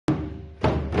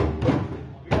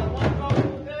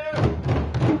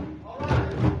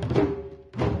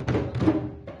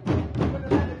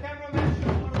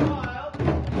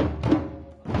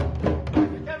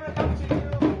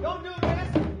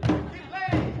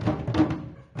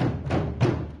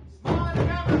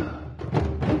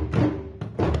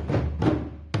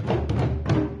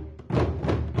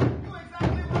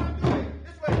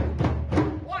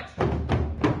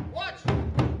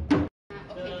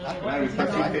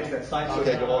face that side so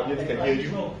that the audience can hear you.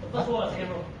 First row or second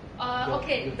row?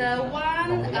 Okay, the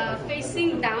one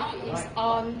facing down is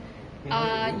on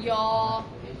your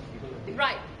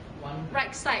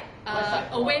right side,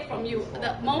 away from you,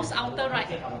 the most outer right.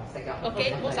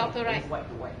 Okay, most outer right.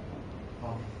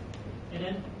 And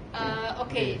then?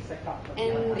 Okay,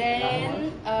 and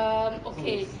then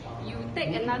okay, you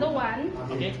take another one.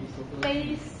 Okay.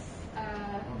 Face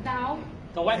down.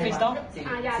 The white face down?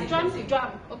 Yeah, drum to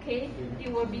drum. Okay,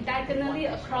 it will be diagonally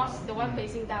across the one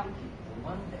facing down.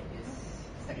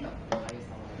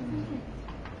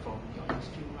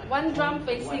 One drum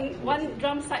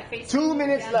side facing. 2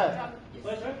 minutes left.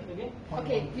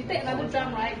 Okay, you take another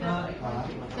drum, right?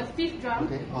 The fifth drum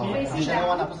facing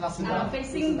down,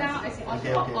 facing down as on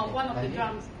top of one of the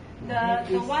drums.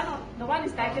 The one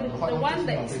is diagonal. The one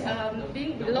that is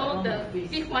being below the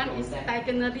fifth one is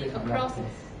diagonally across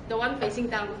the one facing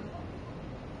down.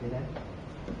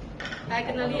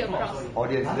 Diagonally across.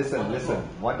 Audience, listen.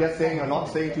 What they're saying or not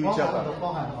saying to each other.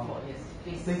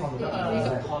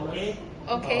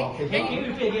 Okay. Can you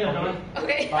repeat again?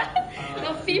 Okay.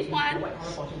 The fifth one,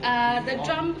 the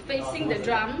drum facing the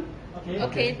drum.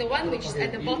 Okay, the one which is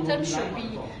at the bottom should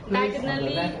be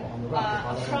diagonally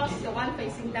across the one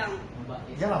facing down.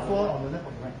 Yeah, 4 on the left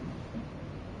or right?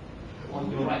 On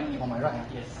your right. On my right?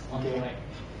 Yes, on your right.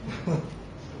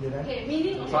 Okay,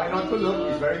 meaning. Try not to look,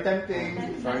 it's very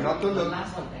tempting. Try not to look.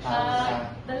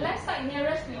 The left side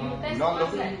nearest to you, that's the Not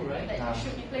one looking. that you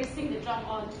should be placing the drum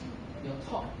on. Your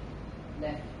top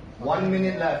left. 1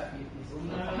 minute left.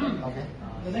 Okay.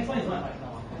 The next one is what?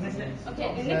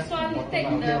 Okay, the next one you take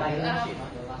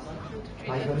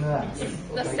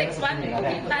the sixth one,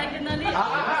 okay, diagonally.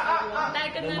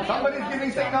 Diagonally. Somebody's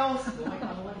giving signals.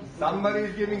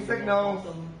 Somebody's giving signals.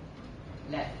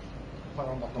 Left.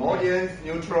 Audience,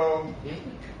 neutral.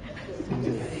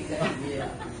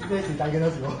 This is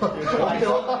diagonal.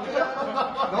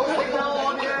 No signal,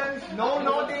 audience. No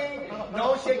nodding.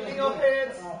 No shaking of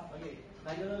heads.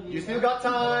 You still got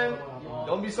time.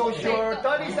 Don't be so sure.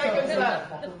 30 seconds left.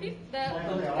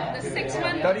 The sixth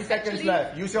one. 30 seconds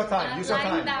left. Use your time. Use your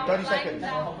time. 30 seconds.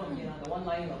 The one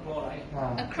lying on the floor, right?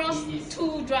 Across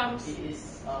two drums. It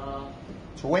is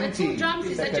 20 The two drums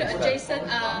is actually seconds left. adjacent,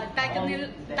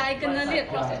 diagonally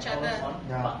across each other.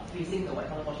 but facing the white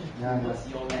color portion towards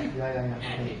your left.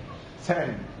 Okay.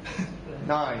 10,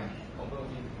 9,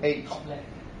 8,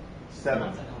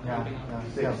 7,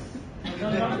 6,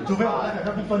 除非我那两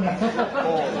个不分了。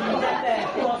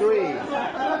 4, 3,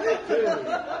 2,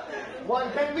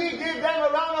 1. Can we give them a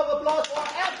round of applause for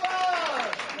effort?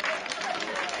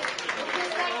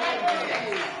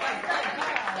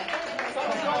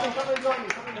 Come and join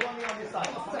me on this side.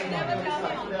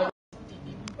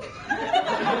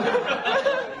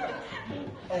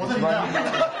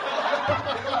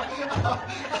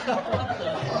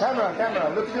 Camera,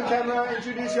 look at the camera,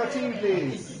 introduce your team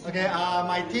please. Okay,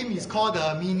 my team is called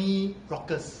the Mini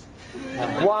Rockers.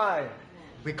 Why?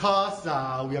 Because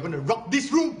we are going to rock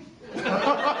this room.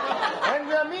 And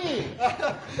we are me.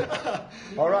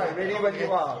 Alright, ready when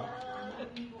you are.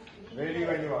 Ready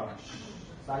when you are.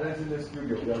 Silence in the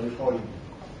studio, we are recording.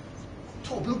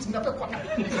 错，不用紧张，不要管。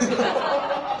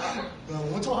我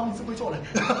们错，他们是不会错的。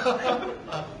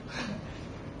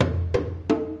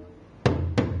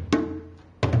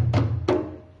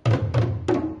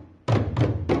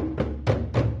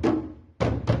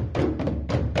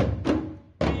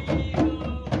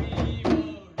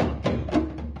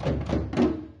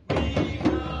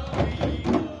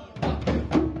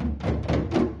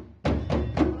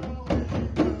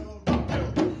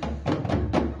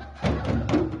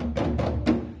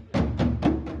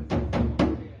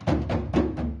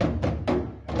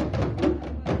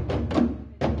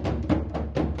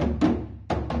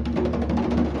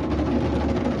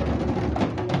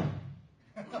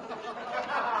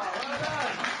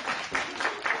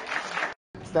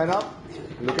Stand up,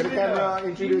 look at the camera,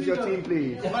 introduce your team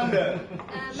please. My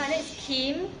name is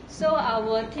Kim. So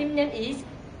our team name is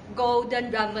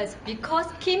Golden Drummers because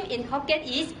Kim in Hokkien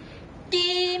is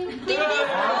Kim.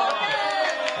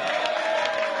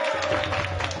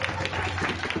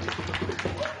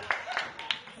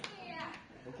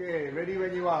 Okay, ready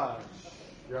when you are.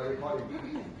 You are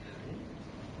recording.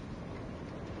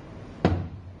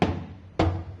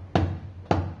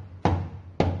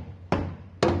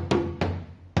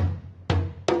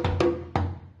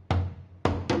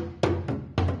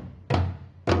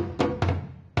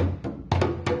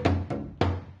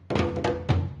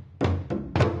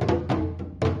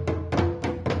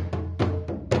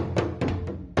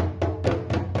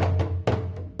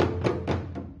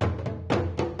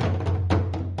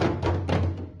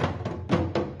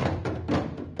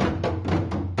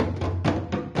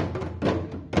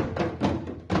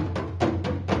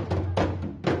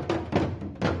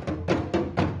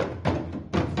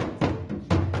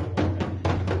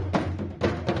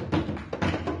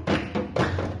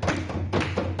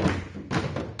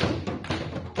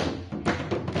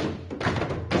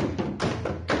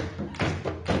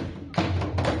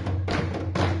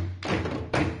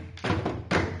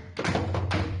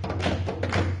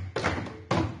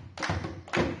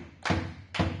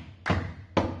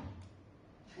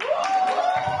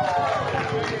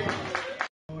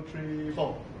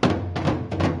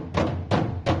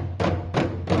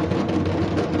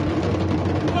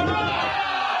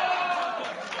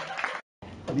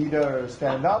 leader,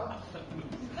 stand up.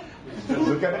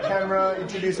 Look at the camera.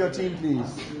 Introduce your team,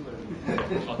 please.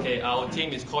 Okay, our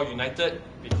team is called United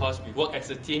because we work as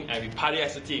a team and we party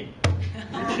as a team.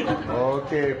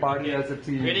 Okay, party as a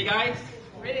team. Ready, guys?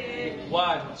 Ready.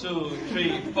 1, 2,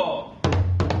 3, 4.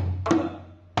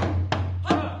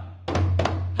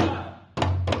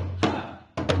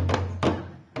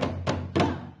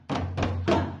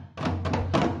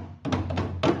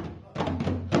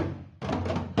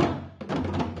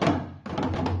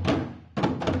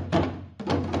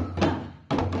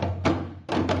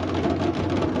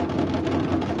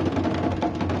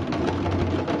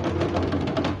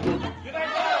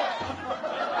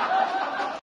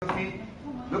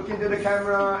 Look into the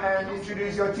camera and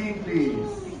introduce your team,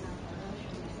 please.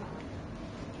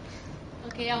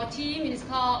 Okay, our team is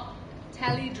called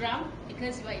Teledrum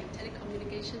because we're in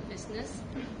telecommunication business.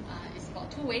 It's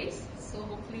about 2 ways, so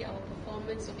hopefully our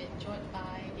performance will be enjoyed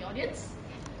by the audience.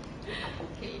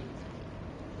 Okay,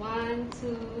 1,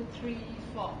 2, 3,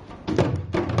 4.